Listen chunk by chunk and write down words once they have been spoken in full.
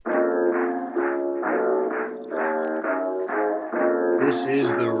This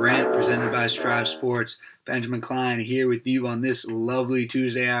is the Rant presented by Strive Sports. Benjamin Klein here with you on this lovely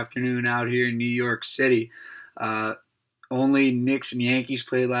Tuesday afternoon out here in New York City. Only Knicks and Yankees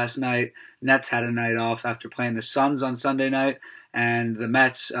played last night. Nets had a night off after playing the Suns on Sunday night, and the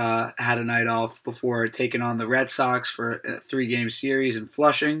Mets had a night off before taking on the Red Sox for a 3-game series in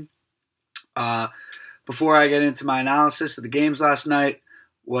Flushing. Before I get into my analysis of the games last night,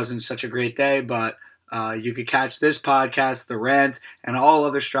 wasn't such a great day, but you could catch this podcast, The Rant, and all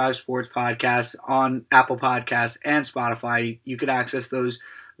other Strive Sports podcasts on Apple Podcasts and Spotify. You could access those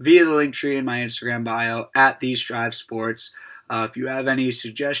via the link tree in my Instagram bio at These Strive Sports. If you have any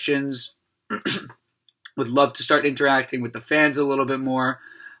suggestions, would love to start interacting with the fans a little bit more.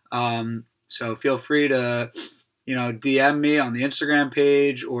 So feel free to DM me on the Instagram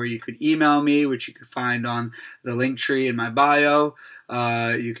page, or you could email me, which you could find on the link tree in my bio.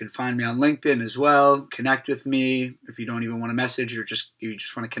 You can find me on LinkedIn as well. Connect with me if you don't even want to message or you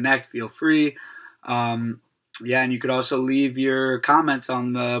just want to connect. Feel free. And you could also leave your comments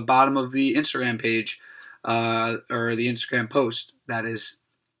on the bottom of the Instagram page or the Instagram post. That is.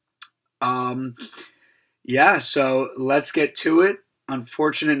 So let's get to it.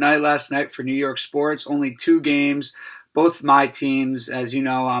 Unfortunate night last night for New York sports. Only 2 games. Both my teams, as you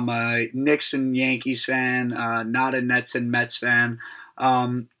know, I'm a Knicks and Yankees fan, not a Nets and Mets fan.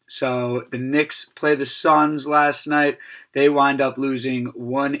 So the Knicks play the Suns last night. They wind up losing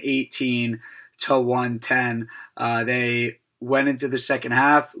 118 to 110. They went into the second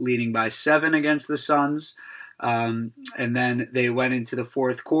half leading by 7 against the Suns. And then they went into the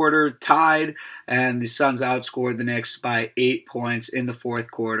fourth quarter tied, and the Suns outscored the Knicks by 8 points in the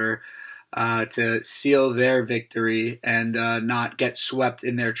fourth quarter to seal their victory and not get swept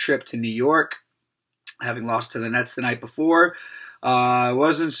in their trip to New York, having lost to the Nets the night before. It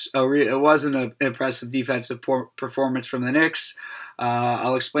wasn't an impressive defensive performance from the Knicks.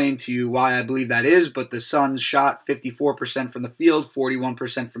 I'll explain to you why I believe that is, but the Suns shot 54% from the field,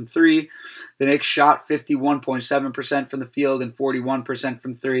 41% from 3. The Knicks shot 51.7% from the field and 41%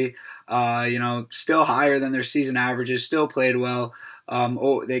 from 3. Still higher than their season averages, still played well.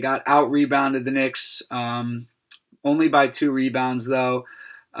 They got out-rebounded, the Knicks, only by 2 rebounds, though.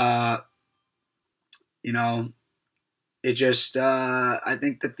 I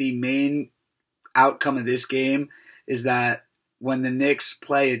think that the main outcome of this game is that when the Knicks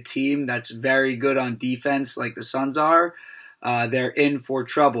play a team that's very good on defense, like the Suns are, they're in for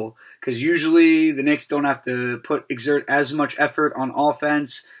trouble. Because usually the Knicks don't have to exert as much effort on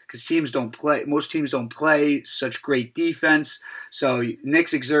offense because most teams don't play such great defense. So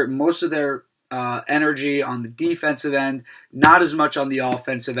Knicks exert most of their energy on the defensive end, not as much on the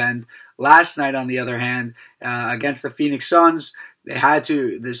offensive end. Last night, on the other hand, against the Phoenix Suns,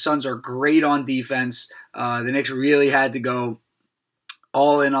 the Suns are great on defense. The Knicks really had to go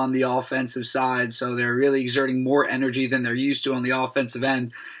all in on the offensive side, so they're really exerting more energy than they're used to on the offensive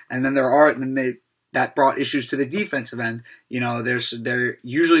end. And then that brought issues to the defensive end. They're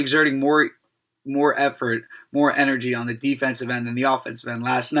usually exerting more effort, more energy on the defensive end than the offensive end.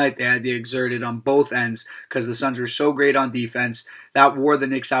 Last night, they had to exert it on both ends because the Suns were so great on defense. That wore the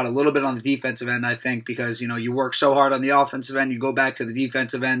Knicks out a little bit on the defensive end, I think, because, you work so hard on the offensive end, you go back to the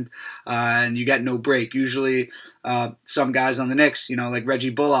defensive end, and you get no break. Usually, some guys on the Knicks, like Reggie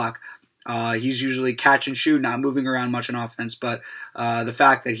Bullock, he's usually catch and shoot, not moving around much on offense, but the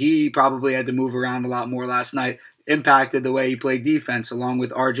fact that he probably had to move around a lot more last night impacted the way he played defense, along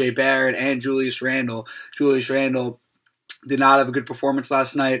with R.J. Barrett and Julius Randle. Julius Randle did not have a good performance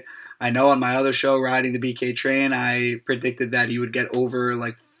last night. I know on my other show, Riding the BK Train, I predicted that he would get over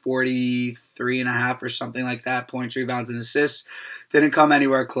like 43.5 or something like that, points, rebounds, and assists. Didn't come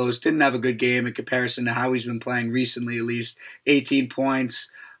anywhere close. Didn't have a good game in comparison to how he's been playing recently, at least. 18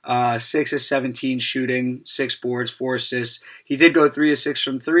 points, 6 of 17 shooting, 6 boards, 4 assists. He did go 3 of 6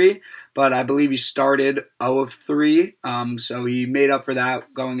 from 3, but I believe he started 0 of 3, so he made up for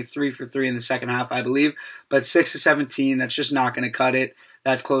that, going 3 for 3 in the second half, I believe. But 6 of 17, that's just not going to cut it.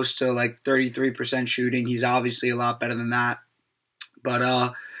 That's close to like 33% shooting. He's obviously a lot better than that.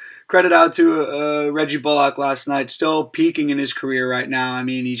 But credit out to Reggie Bullock last night, still peaking in his career right now. I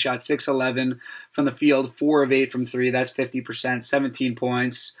mean, he shot 6-11 from the field, 4 of 8 from 3. That's 50%, 17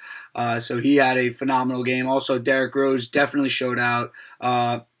 points. So he had a phenomenal game. Also, Derrick Rose definitely showed out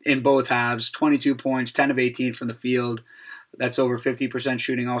in both halves. 22 points, 10 of 18 from the field. That's over 50%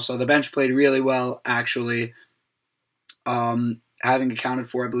 shooting also. The bench played really well, actually, having accounted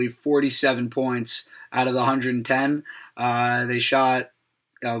for, I believe, 47 points out of the 110. They shot,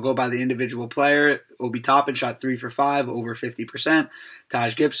 I'll go by the individual player. Obi Toppin shot 3 for 5, over 50%.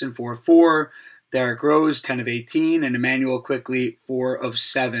 Taj Gibson, 4 for 4. Derrick Rose, 10 of 18, and Emmanuel Quickly, 4 of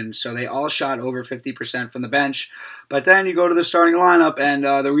 7. So they all shot over 50% from the bench. But then you go to the starting lineup, and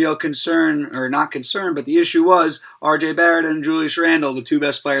the real concern, or not concern, but the issue was R.J. Barrett and Julius Randle, the two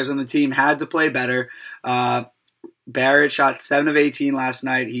best players on the team, had to play better. Barrett shot 7 of 18 last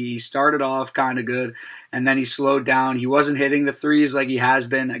night. He started off kind of good, and then he slowed down. He wasn't hitting the threes like he has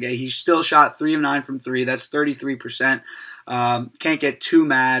been. Again, he still shot 3 of 9 from 3. That's 33%. Can't get too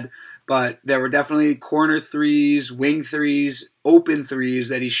mad, but there were definitely corner threes, wing threes, open threes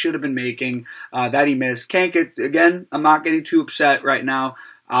that he should have been making that he missed. Can't get, again, I'm not getting too upset right now.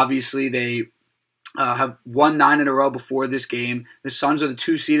 Obviously, they have won 9 in a row before this game. The Suns are the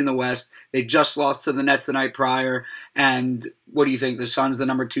 2 seed in the West. They just lost to the Nets the night prior. And what do you think? The Suns, the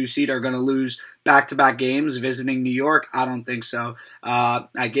number 2 seed, are going to lose back-to-back games visiting New York? I don't think so.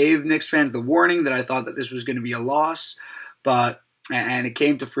 I gave Knicks fans the warning that I thought that this was going to be a loss, and it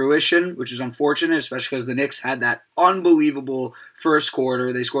came to fruition, which is unfortunate, especially because the Knicks had that unbelievable first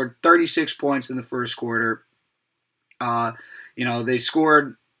quarter. They scored 36 points in the first quarter. They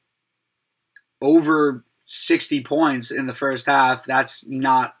scored over 60 points in the first half. That's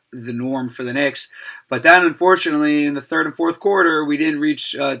not the norm for the Knicks. But then, unfortunately, in the third and fourth quarter, we didn't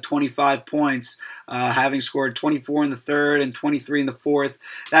reach 25 points, having scored 24 in the third and 23 in the fourth.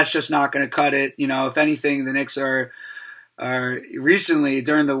 That's just not going to cut it. If anything, the Knicks are recently,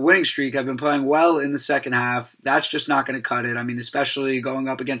 during the winning streak, have been playing well in the second half. That's just not going to cut it. I mean, especially going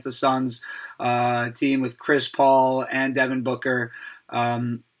up against the Suns team with Chris Paul and Devin Booker.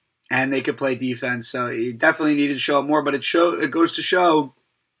 And they could play defense, so he definitely needed to show up more. But it goes to show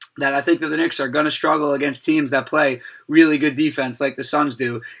that I think that the Knicks are going to struggle against teams that play really good defense like the Suns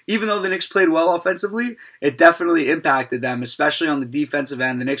do. Even though the Knicks played well offensively, it definitely impacted them, especially on the defensive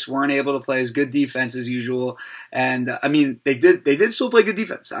end. The Knicks weren't able to play as good defense as usual, and I mean they did still play good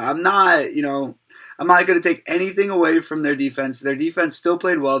defense. I'm not going to take anything away from their defense. Their defense still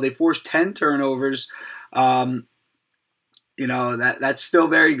played well. They forced 10 turnovers. That's still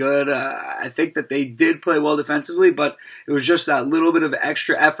very good. I think that they did play well defensively, but it was just that little bit of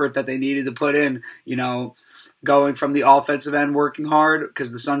extra effort that they needed to put in, going from the offensive end working hard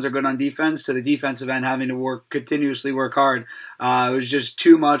because the Suns are good on defense to the defensive end having to continuously work hard. It was just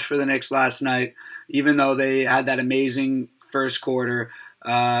too much for the Knicks last night, even though they had that amazing first quarter.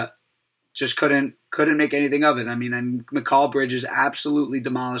 Just couldn't make anything of it. I mean, and McCall Bridges absolutely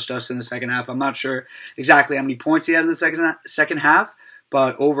demolished us in the second half. I'm not sure exactly how many points he had in the second half,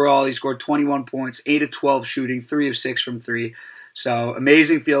 but overall he scored 21 points, 8 of 12 shooting, 3 of 6 from 3. So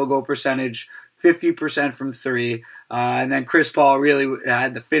amazing field goal percentage, 50% from 3. And then Chris Paul really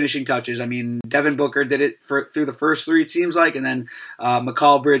had the finishing touches. I mean, Devin Booker did it through the first 3, it seems like, and then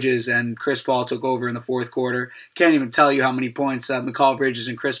McCall Bridges and Chris Paul took over in the fourth quarter. Can't even tell you how many points McCall Bridges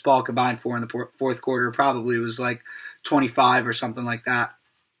and Chris Paul combined for in the fourth quarter. Probably was like 25 or something like that.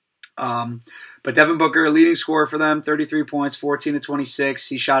 But Devin Booker, leading scorer for them, 33 points, 14 to 26.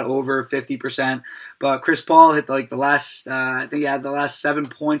 He shot over 50%. But Chris Paul hit I think he had the last 7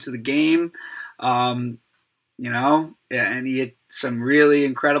 points of the game. And he hit some really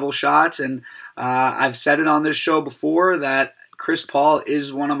incredible shots. And I've said it on this show before that Chris Paul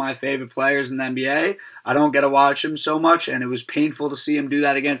is one of my favorite players in the NBA. I don't get to watch him so much, and it was painful to see him do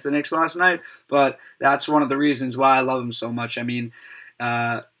that against the Knicks last night. But that's one of the reasons why I love him so much. I mean,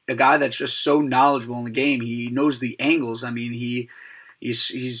 a guy that's just so knowledgeable in the game. He knows the angles. I mean,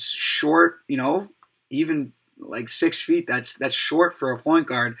 he's short, even like 6 feet. That's short for a point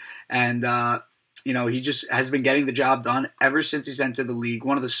guard. And he just has been getting the job done ever since he's entered the league.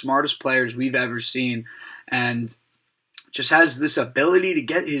 One of the smartest players we've ever seen, and just has this ability to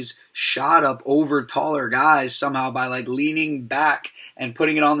get his shot up over taller guys somehow by leaning back and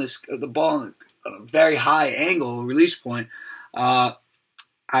putting it on the ball on a very high angle release point.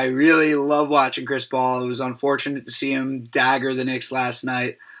 I really love watching Chris Paul. It was unfortunate to see him dagger the Knicks last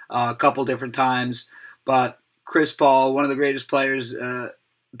night a couple different times, but Chris Paul, one of the greatest players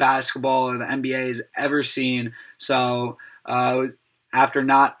basketball or the NBA has ever seen. So after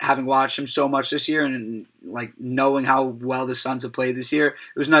not having watched him so much this year and knowing how well the Suns have played this year, it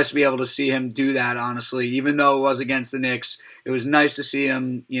was nice to be able to see him do that, honestly. Even though it was against the Knicks, it was nice to see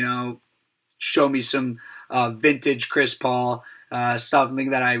him, show me some vintage Chris Paul,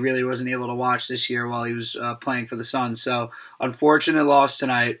 something that I really wasn't able to watch this year while he was playing for the Suns. So unfortunate loss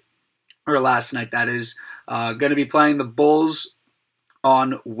tonight, or last night that is. Going to be playing the Bulls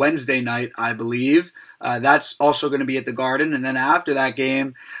on Wednesday night, I believe. That's also going to be at the Garden. And then after that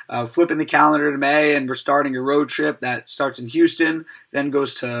game, flipping the calendar to May, and we're starting a road trip that starts in Houston, then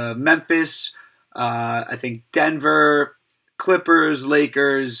goes to Memphis, I think Denver, Clippers,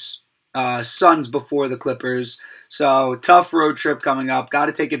 Lakers, Suns before the Clippers. So tough road trip coming up. Got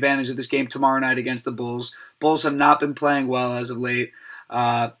to take advantage of this game tomorrow night against the Bulls. Bulls have not been playing well as of late.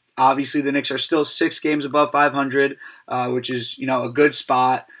 Obviously, the Knicks are still 6 games above 500, which is a good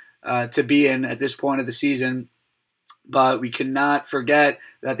spot to be in at this point of the season. But we cannot forget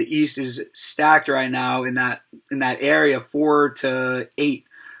that the East is stacked right now in that area, 4 to 8.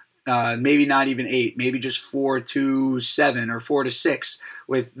 Maybe not even 8, maybe just 4 to 7 or 4 to 6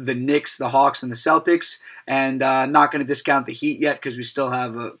 with the Knicks, the Hawks, and the Celtics. And not going to discount the Heat yet because we still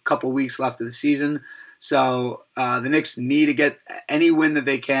have a couple weeks left of the season. So the Knicks need to get any win that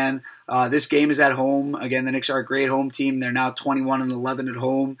they can. This game is at home. Again, the Knicks are a great home team. They're now 21-11 at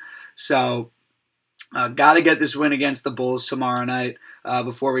home. So got to get this win against the Bulls tomorrow night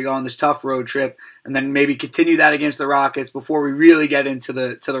before we go on this tough road trip, and then maybe continue that against the Rockets before we really get into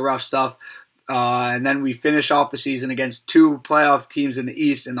the rough stuff. And then we finish off the season against 2 playoff teams in the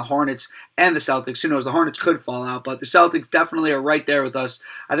East, in the Hornets and the Celtics. Who knows? The Hornets could fall out, but the Celtics definitely are right there with us.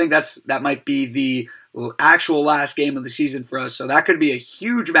 I think that might be the actual last game of the season for us. So that could be a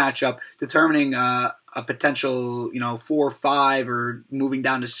huge matchup determining a potential 4-5 or moving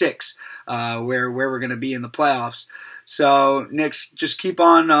down to 6 where we're going to be in the playoffs. So Knicks, just keep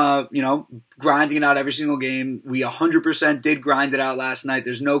on grinding it out every single game. We 100% did grind it out last night.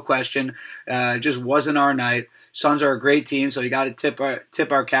 There's no question. It just wasn't our night. Suns are a great team, so you got to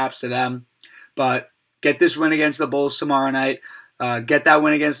tip our caps to them. But get this win against the Bulls tomorrow night. Get that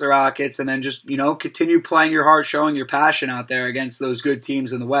win against the Rockets, and then just continue playing your heart, showing your passion out there against those good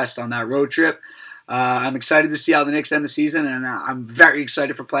teams in the West on that road trip. I'm excited to see how the Knicks end the season, and I'm very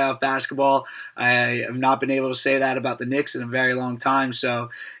excited for playoff basketball. I have not been able to say that about the Knicks in a very long time, so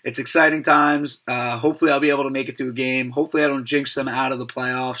it's exciting times. Hopefully I'll be able to make it to a game. Hopefully I don't jinx them out of the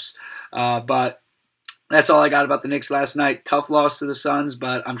playoffs. But that's all I got about the Knicks last night. Tough loss to the Suns,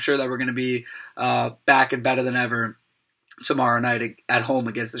 but I'm sure that we're going to be back and better than ever tomorrow night at home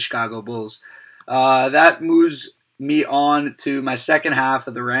against the Chicago Bulls. That moves me on to my second half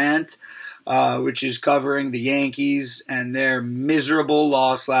of the rant, which is covering the Yankees and their miserable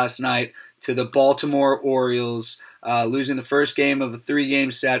loss last night to the Baltimore Orioles, losing the first game of a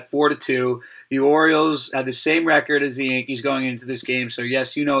 3-game set, 4-2. The Orioles had the same record as the Yankees going into this game, so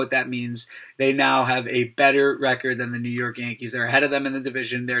yes, you know what that means. They now have a better record than the New York Yankees. They're ahead of them in the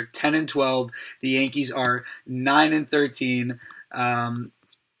division. They're 10-12. The Yankees are 9-13.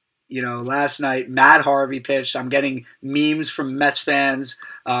 Last night, Matt Harvey pitched. I'm getting memes from Mets fans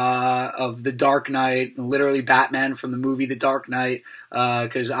of The Dark Knight, literally Batman from the movie The Dark Knight,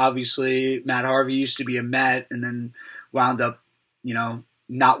 because obviously Matt Harvey used to be a Met and then wound up,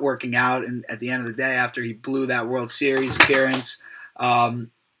 not working out and at the end of the day after he blew that World Series appearance.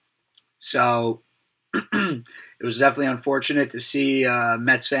 So it was definitely unfortunate to see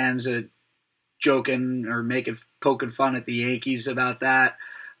Mets fans joking or poking fun at the Yankees about that.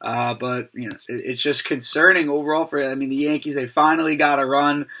 But it's just concerning overall the Yankees. They finally got a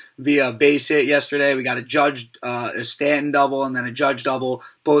run via base hit yesterday. We got a Stanton double and then a Judge double,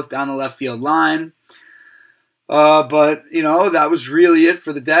 both down the left field line. But that was really it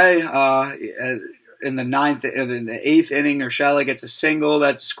for the day. In the 8th inning, Urshela gets a single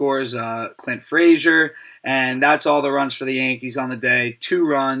that scores Clint Frazier, and that's all the runs for the Yankees on the day. 2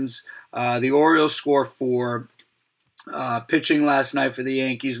 runs. The Orioles score 4. Pitching last night for the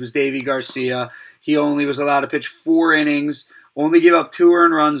Yankees was Davy Garcia. He only was allowed to pitch 4 innings. Only gave up 2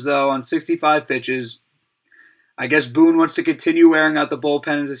 earned runs, though, on 65 pitches. I guess Boone wants to continue wearing out the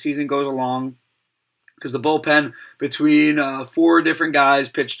bullpen as the season goes along, because the bullpen between 4 different guys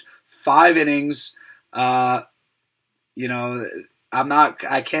pitched 5 innings. I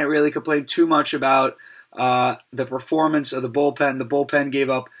can't really complain too much about the performance of the bullpen. The bullpen gave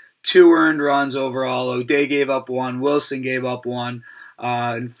up 2 earned runs overall. O'Day gave up 1. Wilson gave up 1.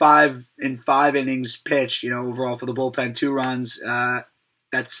 In 5 innings pitched, overall for the bullpen, 2 runs.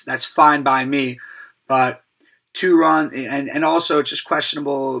 That's fine by me. But 2 runs, and also it's just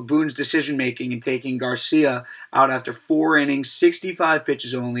questionable Boone's decision making and taking Garcia out after 4 innings, 65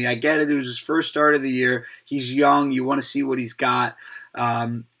 pitches only. I get it; it was his first start of the year. He's young. You want to see what he's got,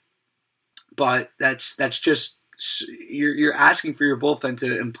 but that's just. You're asking for your bullpen to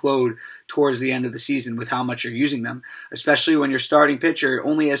implode towards the end of the season with how much you're using them, especially when your starting pitcher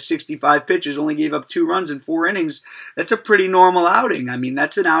only has 65 pitches, only gave up 2 runs in 4 innings. That's a pretty normal outing.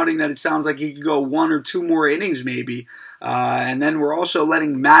 That's an outing that it sounds like he could go 1 or 2 more innings maybe. And then we're also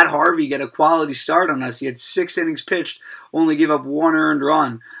letting Matt Harvey get a quality start on us. He had 6 innings pitched, only gave up 1 earned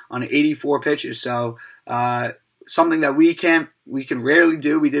run on 84 pitches. So something that we can't we can rarely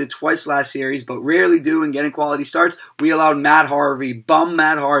do. We did it twice last series, but rarely do in getting quality starts. We allowed Matt Harvey,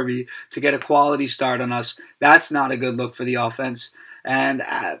 to get a quality start on us. That's not a good look for the offense. And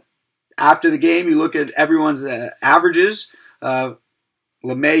after the game, you look at everyone's averages.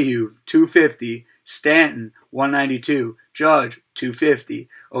 LeMahieu, 250. Stanton, 192. Judge, 250.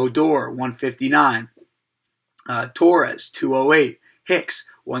 Odor, 159. Torres, 208. Hicks,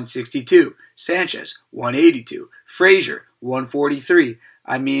 162. Sanchez, 182. Frazier, 143.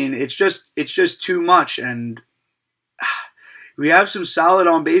 I mean, it's just too much, and we have some solid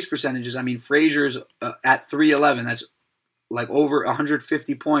on-base percentages. I mean, Frazier's at 311. That's like over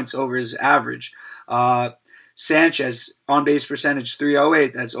 150 points over his average. Sanchez, on-base percentage,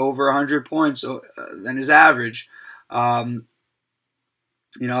 308. That's over 100 points than his average. Aaron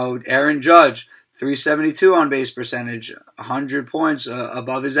Judge, 372 on-base percentage, 100 points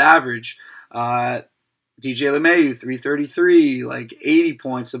above his average. DJ LeMahieu, 333, like 80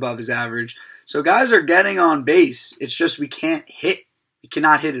 points above his average. So guys are getting on base. It's just we can't hit. We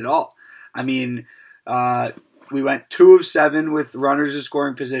cannot hit at all. I mean, we went 2 of 7 with runners in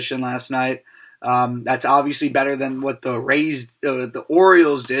scoring position last night. That's obviously better than what the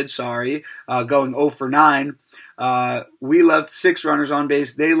Orioles did, going 0 for 9. We left 6 runners on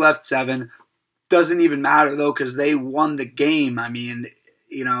base. They left 7. Doesn't even matter, though, because they won the game. I mean,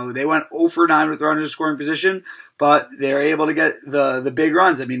 they went 0 for 9 with runners in scoring position, but they're able to get the big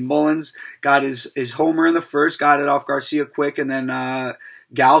runs. I mean, Mullins got his homer in the first, got it off Garcia quick, and then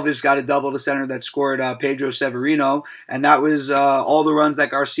Galvis got a double to center that scored Pedro Severino, and that was all the runs that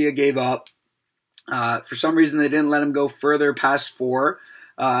Garcia gave up. For some reason, they didn't let him go further past 4.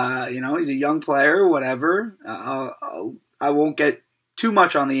 He's a young player, whatever. I won't get too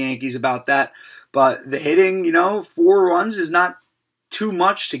much on the Yankees about that, but the hitting, 4 runs is not too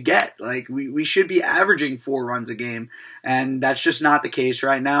much to get. Like, we should be averaging 4 runs a game, and that's just not the case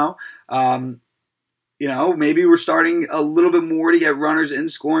right now. Maybe we're starting a little bit more to get runners in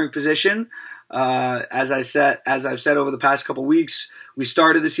scoring position. As I've said over the past couple weeks, we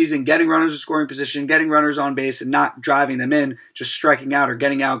started the season getting runners in scoring position, getting runners on base, and not driving them in, just striking out or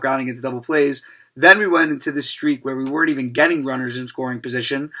getting out, grounding into double plays. Then we went into this streak where we weren't even getting runners in scoring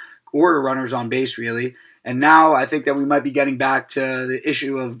position or runners on base, really. And now I think that we might be getting back to the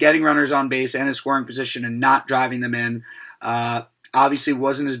issue of getting runners on base and in scoring position and not driving them in. Obviously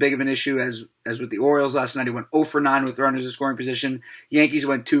wasn't as big of an issue as with the Orioles last night. He went 0 for 9 with runners in scoring position. Yankees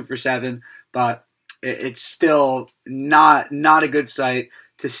went 2 for 7, but it's still not a good sight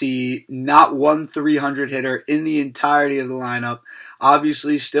to see not one 300 hitter in the entirety of the lineup.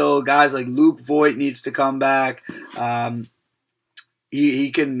 Obviously, still guys like Luke Voit needs to come back.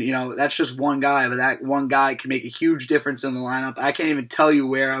 He can, that's just one guy, but that one guy can make a huge difference in the lineup. I can't even tell you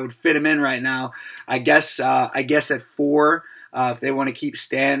where I would fit him in right now. I guess at 4. If they want to keep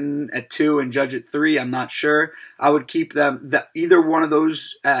Stanton at 2 and Judge at 3, I'm not sure. I would keep them either one of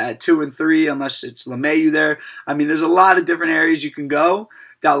those at 2 and 3, unless it's LeMahieu there. I mean, there's a lot of different areas you can go.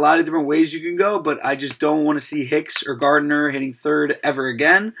 Got a lot of different ways you can go, but I just don't want to see Hicks or Gardner hitting 3rd ever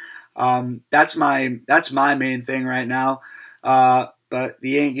again. That's my main thing right now. But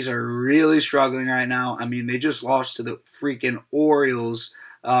the Yankees are really struggling right now. I mean, they just lost to the freaking Orioles.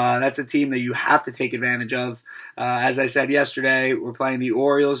 That's a team that you have to take advantage of. As I said yesterday, we're playing the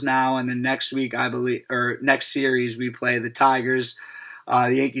Orioles now, and then next week, next series, we play the Tigers.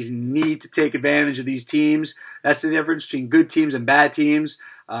 The Yankees need to take advantage of these teams. That's the difference between good teams and bad teams.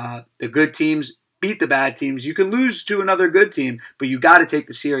 The good teams beat the bad teams. You can lose to another good team, but you got to take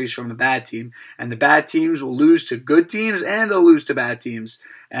the series from the bad team. And the bad teams will lose to good teams, and they'll lose to bad teams.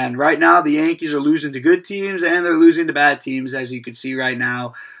 And right now, the Yankees are losing to good teams, and they're losing to bad teams, as you can see right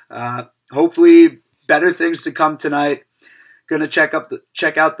now. Hopefully, better things to come tonight. Going to check out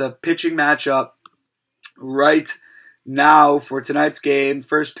the pitching matchup right now for tonight's game.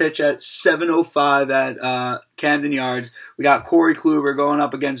 First pitch at 7:05 at Camden Yards. We got Corey Kluber going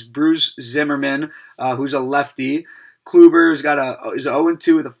up against Bruce Zimmerman, who's a lefty. Kluber's is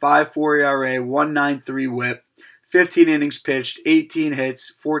 0-2 with a 5.4 ERA, 1.93 WHIP, 15 innings pitched, 18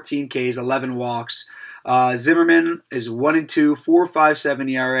 hits, 14 Ks, 11 walks. Zimmerman is 1-2,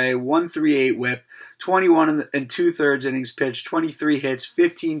 4.57 ERA, 1.38 WHIP, 21 and 2/3 innings pitched, 23 hits,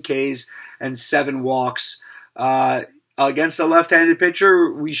 15 Ks, and 7 walks. Against a left-handed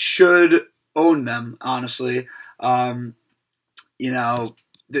pitcher, we should own them, honestly. The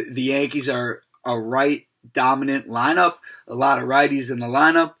Yankees are a right-dominant lineup, a lot of righties in the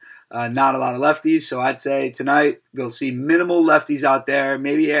lineup, not a lot of lefties, so I'd say tonight we'll see minimal lefties out there.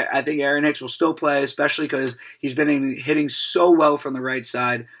 I think Aaron Hicks will still play, especially because he's been hitting so well from the right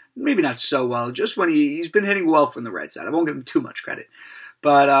side. maybe not so well, just when he's been hitting well from the right side. I won't give him too much credit.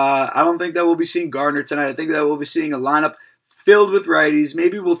 But I don't think that we'll be seeing Gardner tonight. I think that we'll be seeing a lineup filled with righties.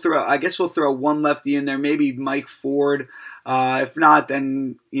 Maybe we'll throw one lefty in there, maybe Mike Ford. If not,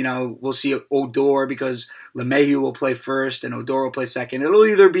 then, we'll see Odor because LeMahieu will play first and Odor will play second. It'll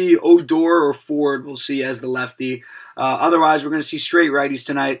either be Odor or Ford, we'll see, as the lefty. Otherwise, we're going to see straight righties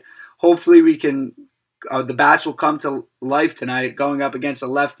tonight. Hopefully the bats will come to life tonight going up against a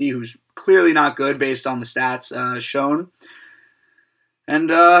lefty who's clearly not good based on the stats shown. And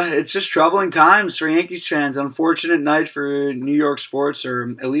it's just troubling times for Yankees fans. Unfortunate night for New York sports,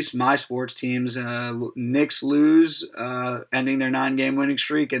 or at least my sports teams. Knicks lose, ending their 9-game winning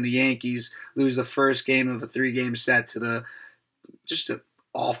streak, and the Yankees lose the first game of a 3-game set to the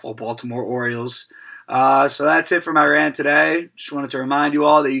awful Baltimore Orioles. So that's it for my rant today. Just wanted to remind you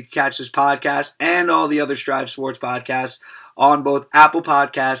all that you can catch this podcast and all the other Strive Sports podcasts on both Apple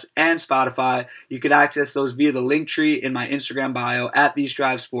Podcasts and Spotify. You can access those via the link tree in my Instagram bio at These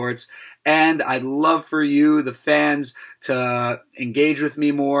Drive Sports. And I'd love for you, the fans, to engage with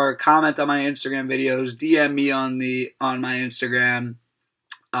me more, comment on my Instagram videos, DM me on my Instagram.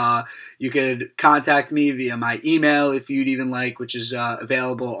 You could contact me via my email if you'd even like, which is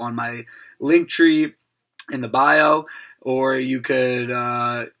available on my link tree in the bio, or you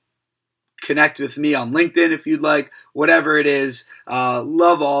could connect with me on LinkedIn if you'd like, whatever it is.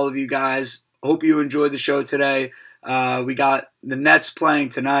 Love all of you guys. Hope you enjoyed the show today. We got the Nets playing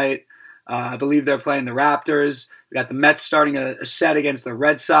tonight. I believe they're playing the Raptors. We got the Mets starting a set against the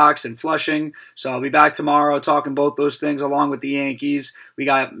Red Sox in Flushing. So I'll be back tomorrow talking both those things along with the Yankees. We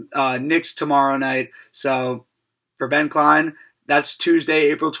got Knicks tomorrow night. So for Ben Klein, that's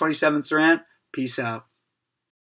Tuesday, April 27th rant. Peace out.